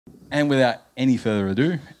And without any further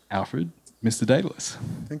ado, Alfred, Mr. Daedelus.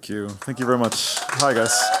 Thank you. Thank you very much. Hi,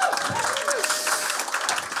 guys.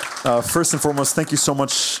 First and foremost, thank you so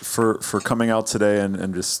much for coming out today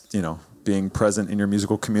and just, you know, being present in your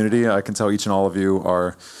musical community. I can tell each and all of you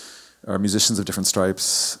are musicians of different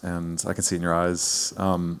stripes, and I can see it in your eyes.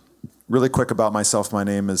 Really quick about myself, my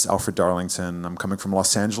name is Alfred Darlington. I'm coming from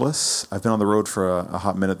Los Angeles. I've been on the road for a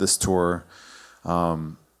hot minute this tour,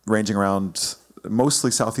 ranging around mostly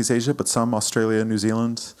Southeast Asia, but some Australia, New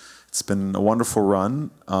Zealand. It's been a wonderful run.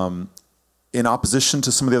 In opposition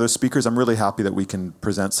to some of the other speakers, I'm really happy that we can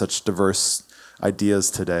present such diverse ideas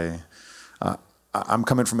today. I'm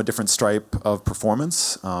coming from a different stripe of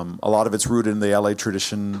performance. A lot of it's rooted in the LA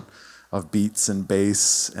tradition of beats and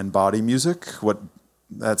bass and body music.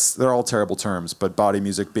 They're all terrible terms, but body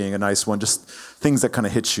music being a nice one, just things that kind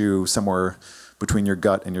of hit you somewhere between your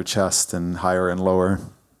gut and your chest and higher and lower.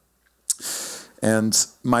 And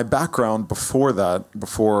my background before that,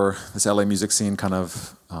 before this LA music scene kind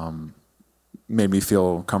of made me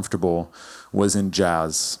feel comfortable, was in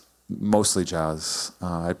jazz, mostly jazz.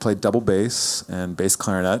 I played double bass and bass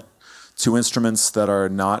clarinet, two instruments that are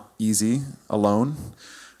not easy alone.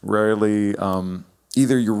 Rarely,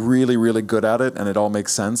 either you're really, really good at it and it all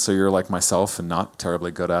makes sense, or you're like myself and not terribly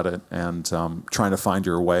good at it and trying to find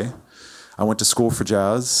your way. I went to school for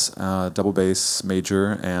jazz, double bass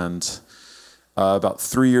major, and about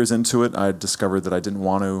 3 years into it, I discovered that I didn't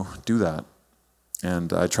want to do that.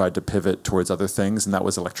 And I tried to pivot towards other things, and that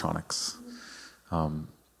was electronics.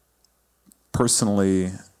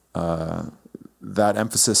 Personally, that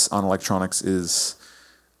emphasis on electronics is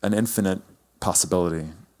an infinite possibility.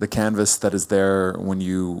 The canvas that is there when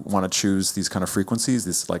you want to choose these kind of frequencies,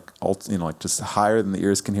 these like just higher than the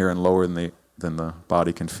ears can hear and lower than the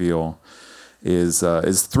body can feel, is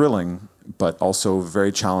thrilling, but also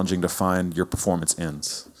very challenging to find your performance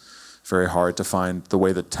ends. Very hard to find the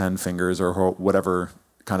way that 10 fingers or whatever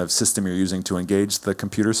kind of system you're using to engage the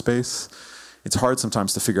computer space. It's hard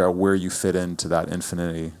sometimes to figure out where you fit into that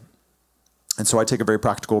infinity. And so I take a very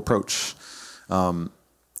practical approach.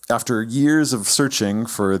 After years of searching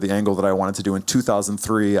for the angle that I wanted to do, in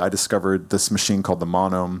 2003, I discovered this machine called the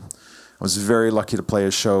Monome. I was very lucky to play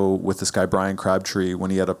a show with this guy, Brian Crabtree,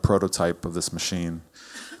 when he had a prototype of this machine.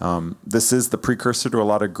 This is the precursor to a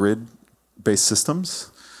lot of grid-based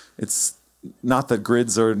systems. It's not that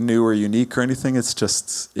grids are new or unique or anything, it's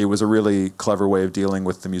just, it was a really clever way of dealing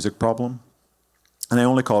with the music problem. And I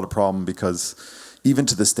only call it a problem because even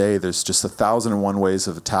to this day, there's just 1,001 ways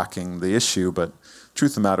of attacking the issue, but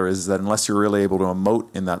truth of the matter is that unless you're really able to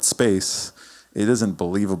emote in that space, it isn't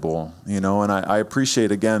believable, you know? And I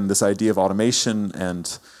appreciate, again, this idea of automation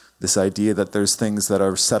and this idea that there's things that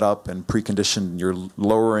are set up and preconditioned and you're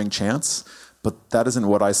lowering chance, but that isn't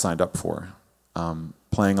what I signed up for.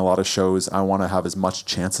 Playing a lot of shows, I want to have as much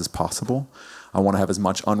chance as possible. I want to have as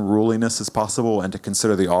much unruliness as possible and to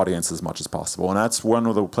consider the audience as much as possible. And that's one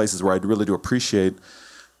of the places where I really do appreciate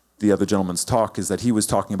the other gentleman's talk, is that he was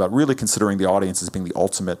talking about really considering the audience as being the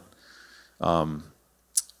ultimate kind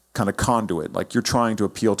of conduit. Like, you're trying to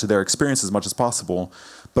appeal to their experience as much as possible,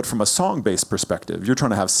 but from a song-based perspective, you're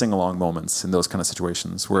trying to have sing-along moments in those kind of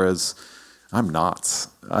situations, whereas I'm not.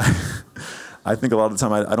 I think a lot of the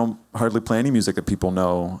time I don't hardly play any music that people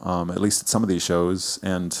know, at least at some of these shows,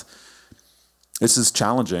 and this is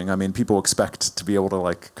challenging. I mean, people expect to be able to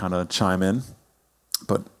like kind of chime in,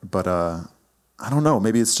 but I don't know,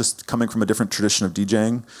 maybe it's just coming from a different tradition of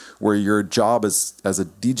DJing, where your job as a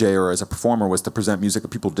DJ or as a performer was to present music that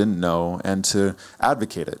people didn't know and to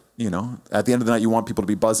advocate it, you know? At the end of the night, you want people to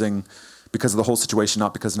be buzzing because of the whole situation,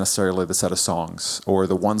 not because necessarily the set of songs or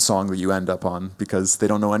the one song that you end up on, because they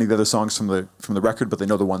don't know any of the other songs from the record, but they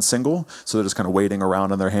know the one single, so they're just kind of waiting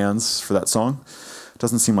around on their hands for that song. It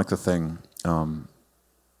doesn't seem like the thing. And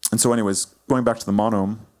so anyways, going back to the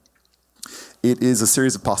Monome, it is a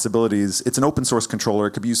series of possibilities. It's an open source controller.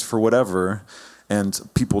 It could be used for whatever, and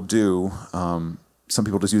people do. Some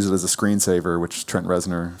people just use it as a screensaver, which Trent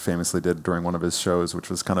Reznor famously did during one of his shows, which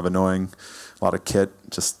was kind of annoying. A lot of kit,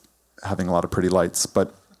 just having a lot of pretty lights,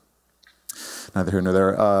 but neither here nor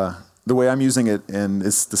there. The way I'm using it, and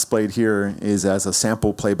it's displayed here, is as a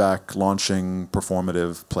sample playback launching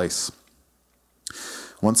performative place.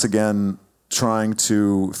 Once again, trying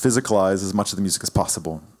to physicalize as much of the music as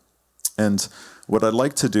possible. And what I'd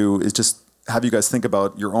like to do is just have you guys think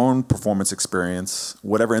about your own performance experience,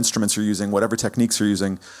 whatever instruments you're using, whatever techniques you're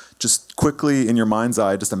using, just quickly in your mind's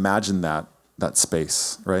eye, just imagine that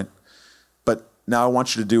space, right? But now I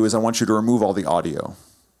want you to remove all the audio.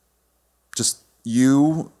 Just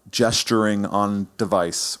you gesturing on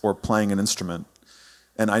device or playing an instrument.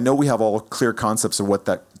 And I know we have all clear concepts of what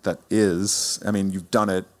that that is. I mean, you've done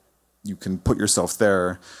it. You can put yourself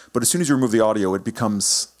there. But as soon as you remove the audio, it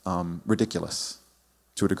becomes ridiculous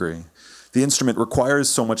to a degree. The instrument requires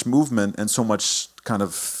so much movement and so much kind of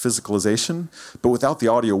physicalization, but without the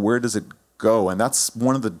audio, where does it go? And that's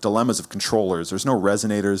one of the dilemmas of controllers. There's no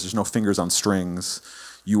resonators, there's no fingers on strings.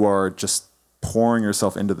 You are just pouring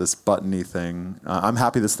yourself into this buttony thing. I'm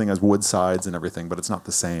happy this thing has wood sides and everything, but it's not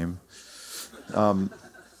the same.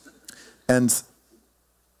 And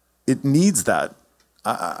it needs that.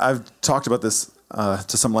 I've talked about this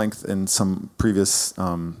to some length in some previous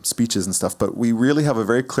speeches and stuff, but we really have a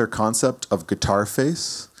very clear concept of guitar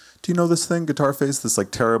face. Do you know this thing, guitar face? This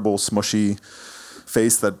like terrible, smushy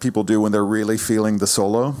face that people do when they're really feeling the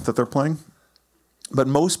solo that they're playing. But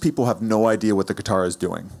most people have no idea what the guitar is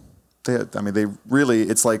doing. They really,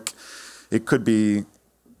 it's like, it could be,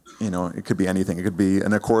 it could be anything. It could be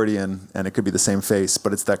an accordion and it could be the same face,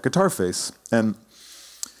 but it's that guitar face. And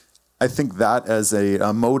I think that as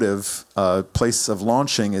a motive, place of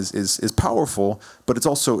launching is powerful, but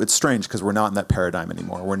it's strange because we're not in that paradigm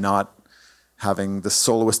anymore. We're not having this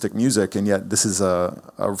soloistic music, and yet this is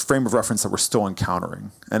a frame of reference that we're still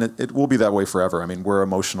encountering. And it will be that way forever. I mean, we're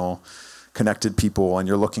emotional, connected people, and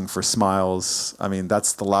you're looking for smiles. I mean,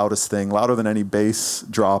 that's the loudest thing, louder than any bass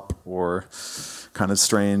drop or kind of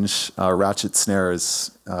strange ratchet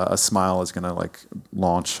snares. A smile is gonna like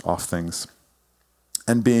launch off things.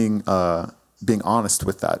 And being honest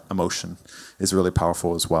with that emotion is really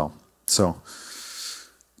powerful as well. So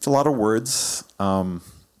it's a lot of words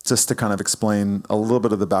just to kind of explain a little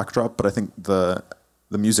bit of the backdrop, but I think the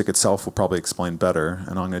music itself will probably explain better,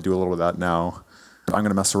 and I'm going to do a little of that now. I'm going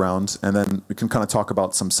to mess around, and then we can kind of talk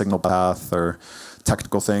about some signal path or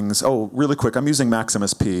technical things. Oh, really quick, I'm using Max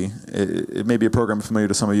MSP. It may be a program familiar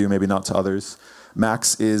to some of you, maybe not to others.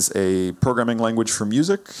 Max is a programming language for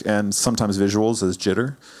music and sometimes visuals as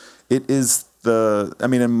jitter. It is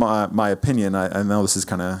in my opinion, I know this is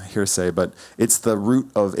kind of hearsay, but it's the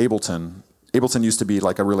root of Ableton. Ableton used to be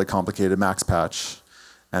like a really complicated Max patch,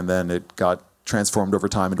 and then it got transformed over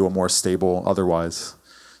time into a more stable otherwise.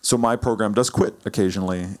 So my program does quit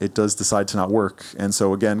occasionally. It does decide to not work. And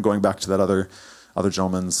so again, going back to that other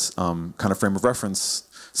gentleman's kind of frame of reference,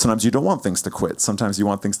 sometimes you don't want things to quit. Sometimes you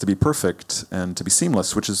want things to be perfect and to be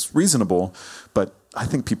seamless, which is reasonable. But I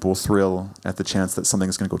think people thrill at the chance that something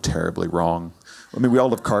is going to go terribly wrong. I mean, we all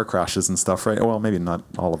have car crashes and stuff, right? Well, maybe not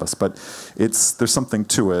all of us, but there's something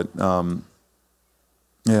to it.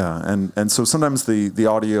 Yeah, and so sometimes the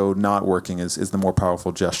audio not working is the more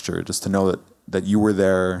powerful gesture, just to know that you were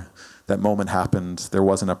there, that moment happened, there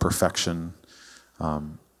wasn't a perfection.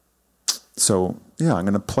 So yeah, I'm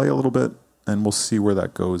going to play a little bit, and we'll see where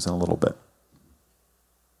that goes in a little bit.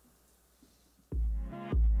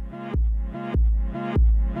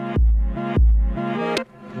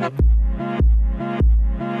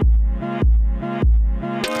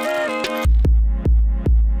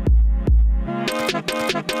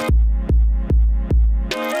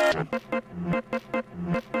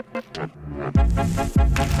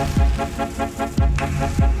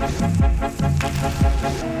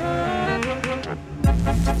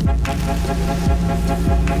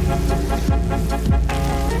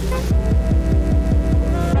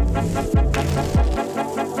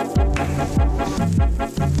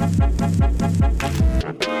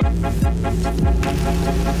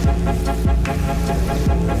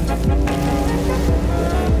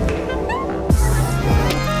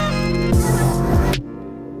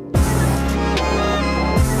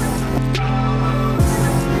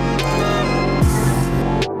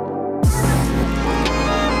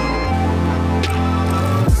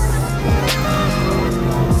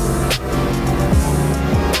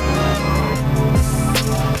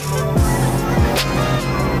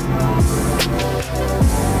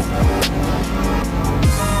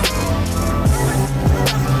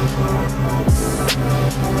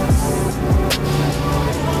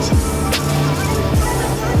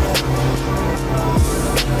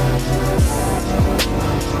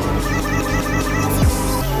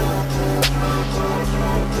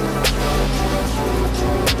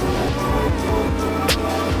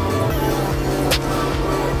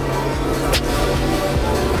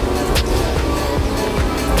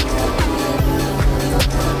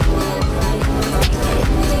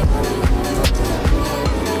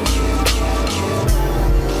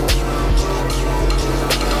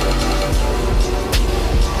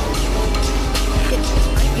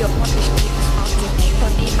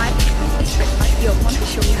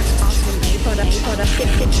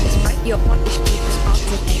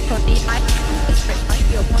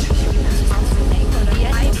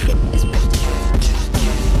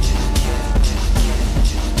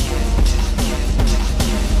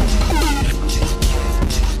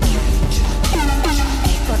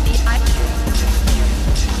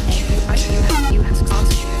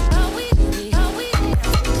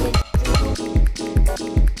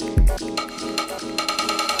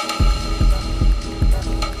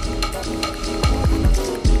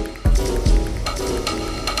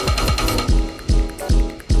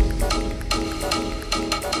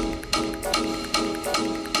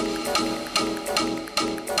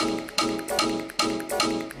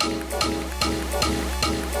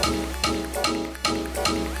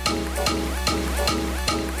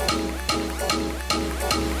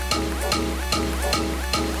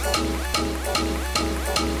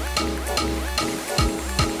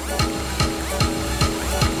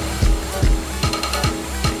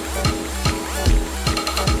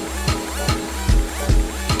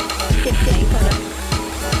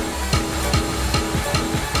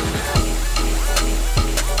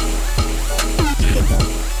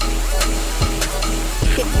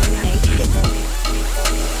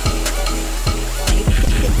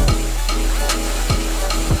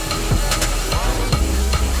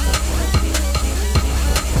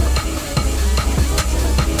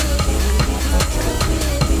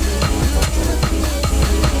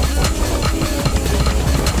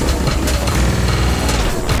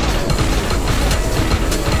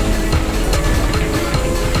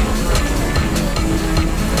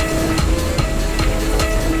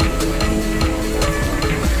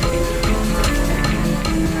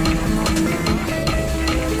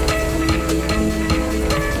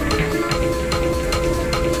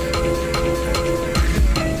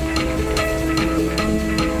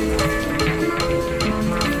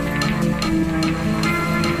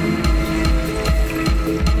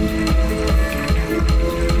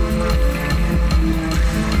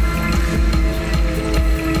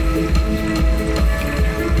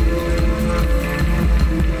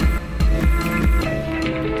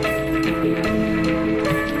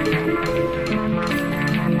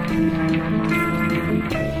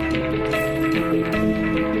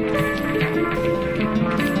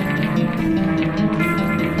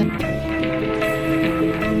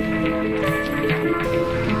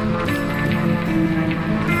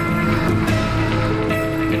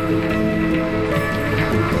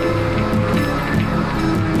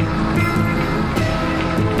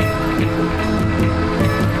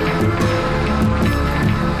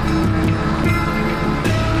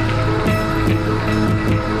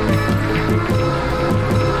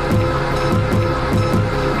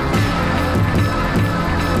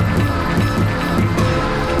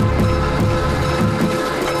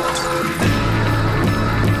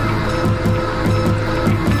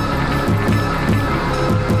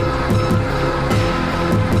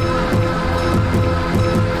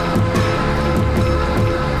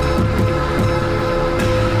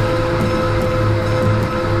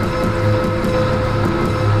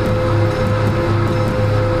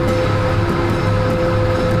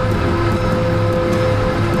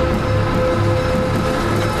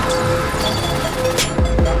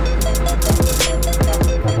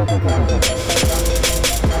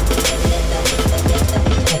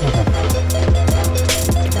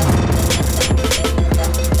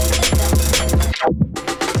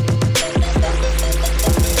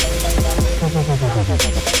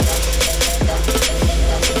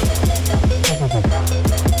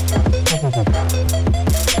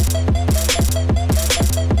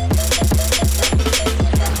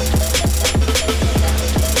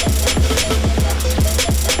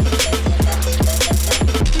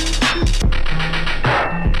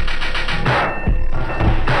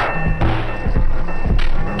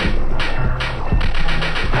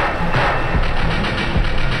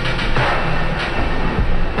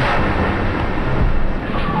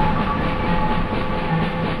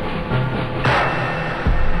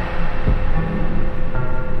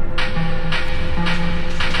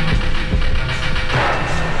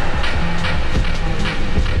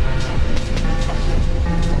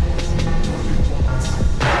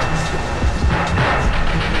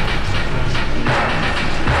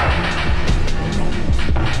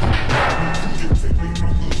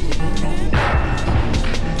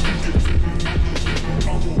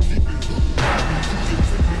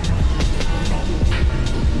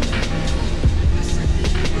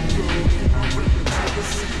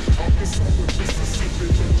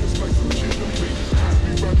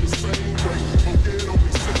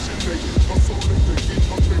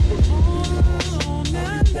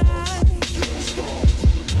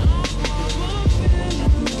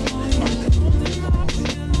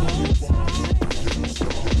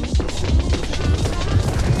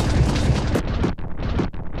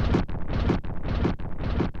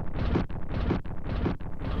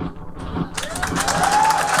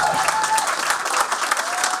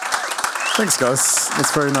 Thanks, Gus.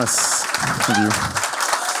 That's very nice of you.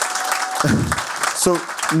 So,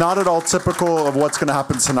 not at all typical of what's going to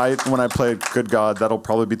happen tonight when I play Good God. That'll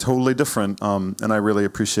probably be totally different, and I really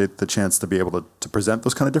appreciate the chance to be able to present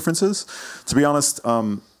those kind of differences. To be honest,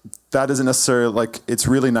 that isn't necessarily, like, it's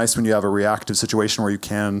really nice when you have a reactive situation where you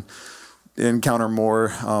can encounter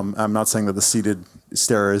more. I'm not saying that the seated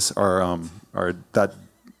stairs are that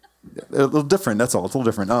a little different. That's all. It's a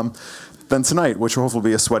little different than tonight, which will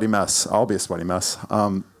hopefully be a sweaty mess. I'll be a sweaty mess.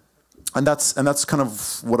 And that's kind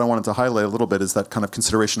of what I wanted to highlight a little bit, is that kind of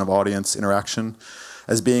consideration of audience interaction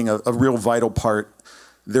as being a real vital part.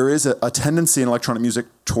 There is a tendency in electronic music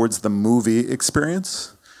towards the movie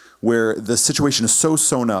experience, where the situation is so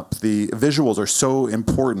sewn up, the visuals are so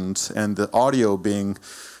important, and the audio being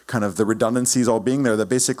kind of the redundancies all being there, that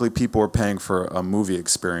basically people are paying for a movie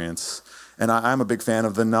experience. And I'm a big fan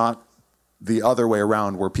of not the other way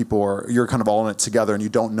around, where you're kind of all in it together and you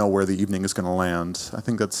don't know where the evening is going to land. I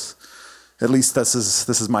think that's, at least this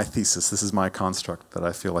is my thesis, this is my construct that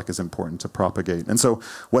I feel like is important to propagate. And so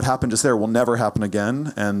what happened just there will never happen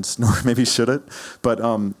again, and nor maybe should it. But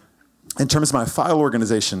in terms of my file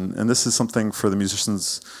organization, and this is something for the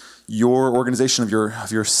musicians, your organization of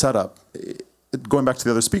your setup, going back to the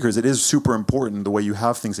other speakers, it is super important the way you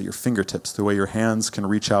have things at your fingertips, the way your hands can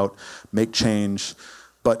reach out, make change,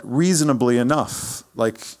 but reasonably enough.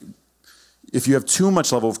 Like, if you have too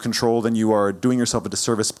much level of control, then you are doing yourself a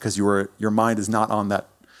disservice, because your mind is not on that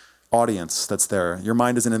audience that's there. Your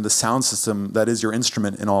mind isn't in the sound system that is your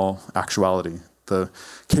instrument in all actuality. The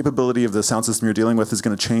capability of the sound system you're dealing with is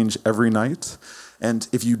going to change every night. And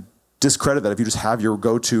if you discredit that, if you just have your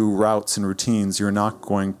go-to routes and routines, you're not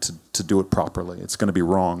going to do it properly. It's going to be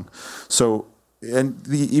wrong. So,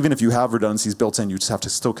 even if you have redundancies built in, you just have to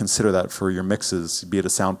still consider that for your mixes, be it a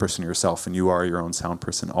sound person yourself, and you are your own sound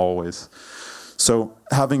person always. So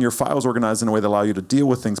having your files organized in a way that allow you to deal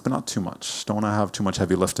with things, but not too much. Don't want to have too much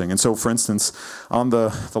heavy lifting. And so, for instance, on the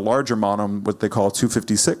larger mono, what they call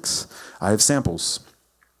 256, I have samples.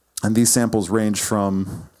 And these samples range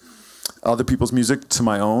from other people's music to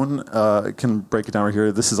my own. I can break it down right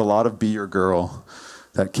here. This is a lot of Be Your Girl,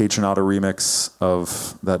 that Kate Tronado remix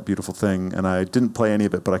of That Beautiful Thing. And I didn't play any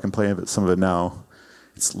of it, but I can play some of it now.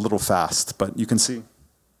 It's a little fast, but you can see.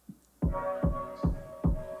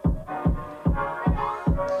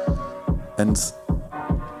 And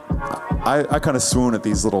I kind of swoon at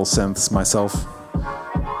these little synths myself.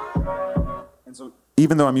 And so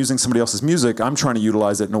even though I'm using somebody else's music, I'm trying to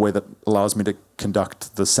utilize it in a way that allows me to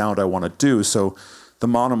conduct the sound I want to do. So the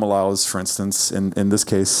monom allows, for instance, in this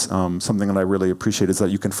case, something that I really appreciate is that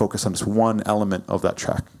you can focus on just one element of that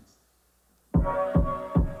track.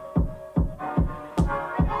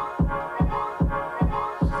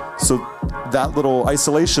 So that little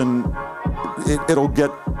isolation, it'll get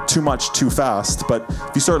too much too fast, but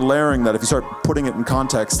if you start layering that, if you start putting it in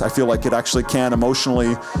context, I feel like it actually can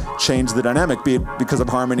emotionally change the dynamic, be it because of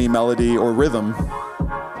harmony, melody, or rhythm.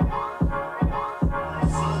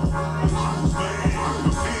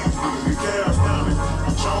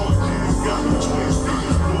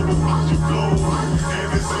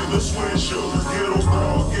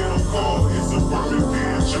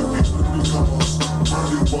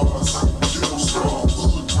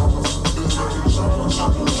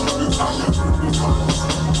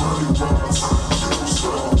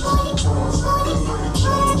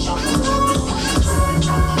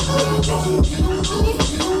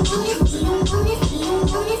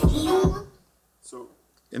 So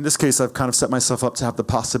in this case, I've kind of set myself up to have the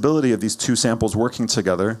possibility of these two samples working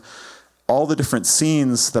together. All the different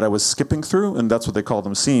scenes that I was skipping through, and that's what they call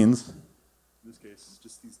them, scenes. In this case,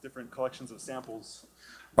 just these different collections of samples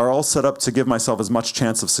are all set up to give myself as much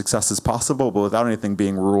chance of success as possible, but without anything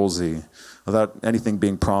being rulesy, without anything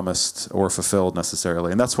being promised or fulfilled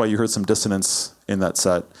necessarily. And that's why you heard some dissonance in that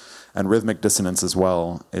set, and rhythmic dissonance as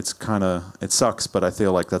well. It's kind of, it sucks, but I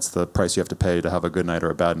feel like that's the price you have to pay to have a good night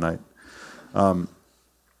or a bad night,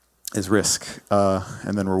 is risk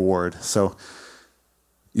and then reward. So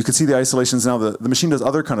you can see the isolations now. The machine does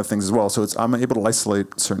other kind of things as well. So I'm able to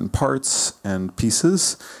isolate certain parts and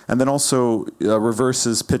pieces, and then also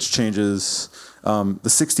reverses, pitch changes. The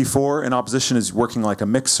 64 in opposition is working like a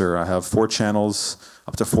mixer. I have 4 channels,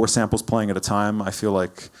 up to 4 samples playing at a time. I feel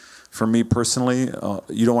like, for me personally,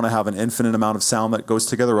 you don't want to have an infinite amount of sound that goes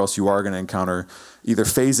together, or else you are going to encounter either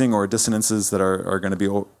phasing or dissonances that are going to be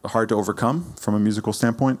hard to overcome from a musical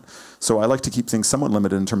standpoint. So I like to keep things somewhat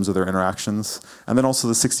limited in terms of their interactions. And then also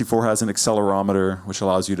the 64 has an accelerometer, which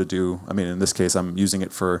allows you to do, I mean, in this case, I'm using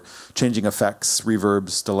it for changing effects,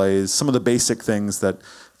 reverbs, delays, some of the basic things that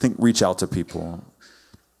I think reach out to people.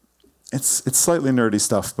 it's slightly nerdy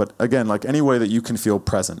stuff, but again, like any way that you can feel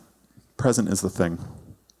present. Present is the thing.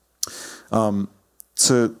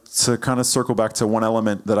 To kind of circle back to one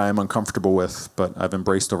element that I am uncomfortable with, but I've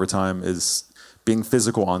embraced over time, is being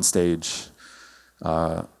physical on stage.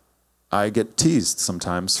 I get teased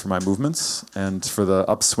sometimes for my movements and for the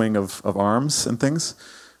upswing of arms and things.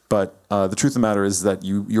 But the truth of the matter is that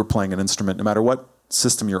you're playing an instrument. No matter what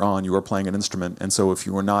system you're on, you are playing an instrument. And so if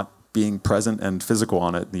you are not being present and physical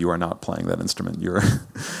on it, you are not playing that instrument.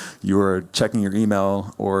 You are checking your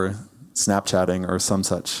email or Snapchatting or some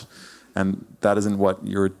such. And that isn't what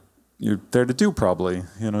you're there to do, probably.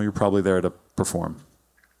 You know, you're probably there to perform.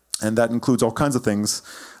 And that includes all kinds of things.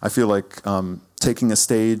 I feel like taking a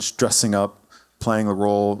stage, dressing up, playing the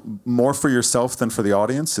role, more for yourself than for the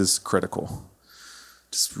audience is critical.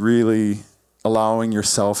 Just really allowing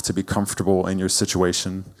yourself to be comfortable in your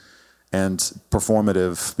situation and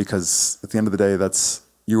performative, because at the end of the day,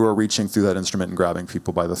 you are reaching through that instrument and grabbing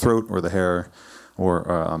people by the throat or the hair, or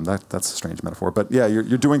that's a strange metaphor. But yeah,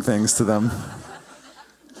 you're doing things to them.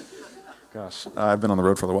 Gosh, I've been on the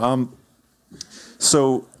road for a little while.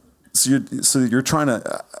 So you're trying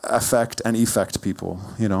to affect and effect people,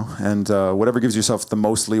 you know, and whatever gives yourself the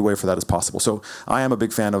most leeway for that is possible. So I am a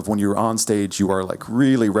big fan of when you're on stage, you are like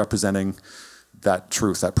really representing that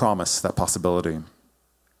truth, that promise, that possibility.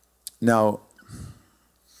 Now,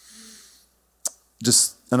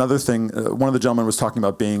 just another thing, one of the gentlemen was talking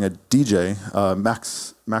about being a DJ,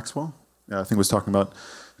 Maxwell, yeah, I think was talking about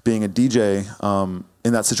being a DJ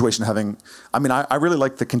in that situation, I really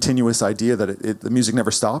like the continuous idea that the music never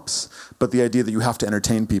stops, but the idea that you have to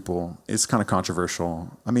entertain people is kind of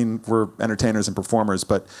controversial. I mean, we're entertainers and performers,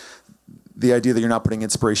 but the idea that you're not putting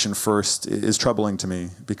inspiration first is troubling to me,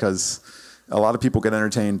 because a lot of people get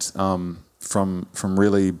entertained from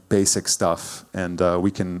really basic stuff, and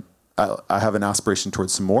I have an aspiration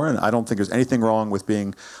towards some more, and I don't think there's anything wrong with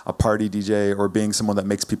being a party DJ or being someone that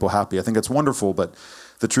makes people happy. I think that's wonderful, but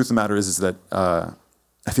the truth of the matter is that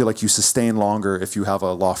I feel like you sustain longer if you have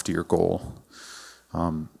a loftier goal.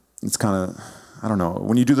 It's kind of, I don't know,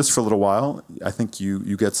 when you do this for a little while, I think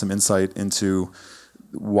you get some insight into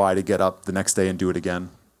why to get up the next day and do it again.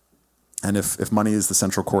 And if money is the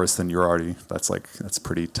central course, then you're already, that's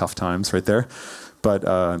pretty tough times right there. But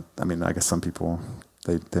I mean, I guess some people,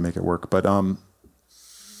 they make it work. But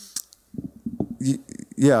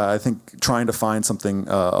yeah, I think trying to find something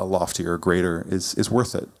loftier, greater is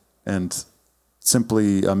worth it. And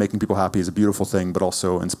simply making people happy is a beautiful thing, but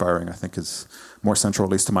also inspiring, I think, is more central,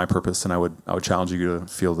 at least to my purpose. And I would challenge you to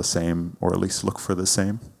feel the same, or at least look for the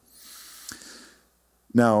same.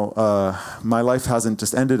 Now, my life hasn't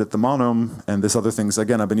just ended at the Monome and this other things.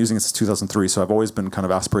 Again, I've been using it since 2003, so I've always been kind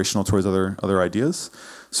of aspirational towards other ideas.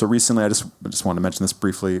 So recently, I just wanted to mention this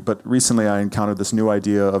briefly, but recently I encountered this new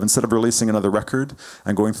idea of, instead of releasing another record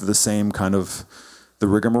and going through the same kind of the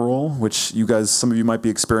rigmarole, which you guys, some of you might be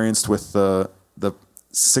experienced with the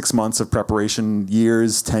 6 months of preparation,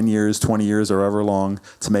 years, 10 years, 20 years, or however long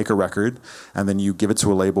to make a record, and then you give it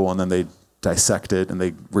to a label, and then they dissect it and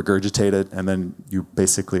they regurgitate it, and then you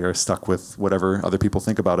basically are stuck with whatever other people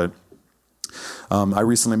think about it. I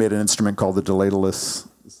recently made an instrument called the Daedelus,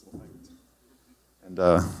 and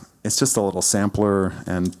it's just a little sampler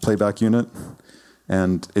and playback unit,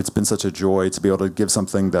 and it's been such a joy to be able to give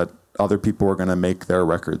something that other people are going to make their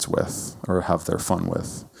records with or have their fun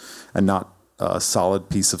with, and not a solid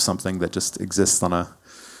piece of something that just exists on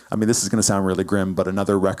I mean, this is going to sound really grim, but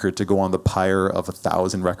another record to go on the pyre of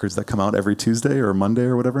 1,000 records that come out every Tuesday or Monday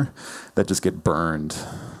or whatever, that just get burned.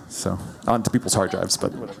 So, onto people's hard drives,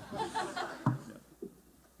 but whatever.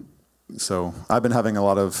 So, I've been finding a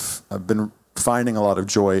lot of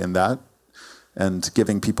joy in that, and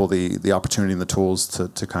giving people the opportunity and the tools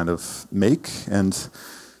to kind of make. And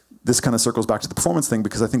this kind of circles back to the performance thing,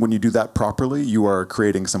 because I think when you do that properly, you are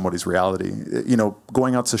creating somebody's reality. You know,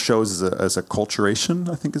 going out to shows as a culturation,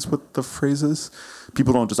 I think is what the phrase is.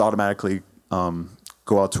 People don't just automatically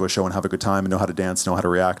go out to a show and have a good time and know how to dance, know how to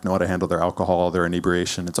react, know how to handle their alcohol, their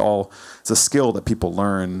inebriation. It's a skill that people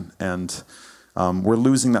learn, and we're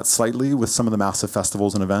losing that slightly with some of the massive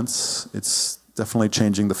festivals and events. It's definitely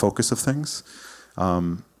changing the focus of things.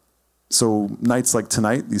 So nights like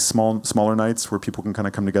tonight, these smaller nights where people can kind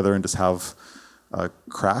of come together and just have a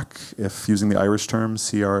crack, if using the Irish term,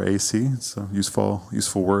 C-R-A-C, it's a useful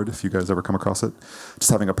word if you guys ever come across it.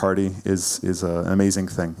 Just having a party is an amazing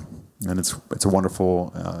thing, and it's a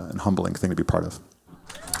wonderful and humbling thing to be part of.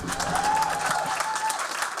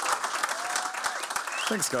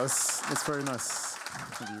 Thanks, guys. That's very nice.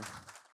 Thank you.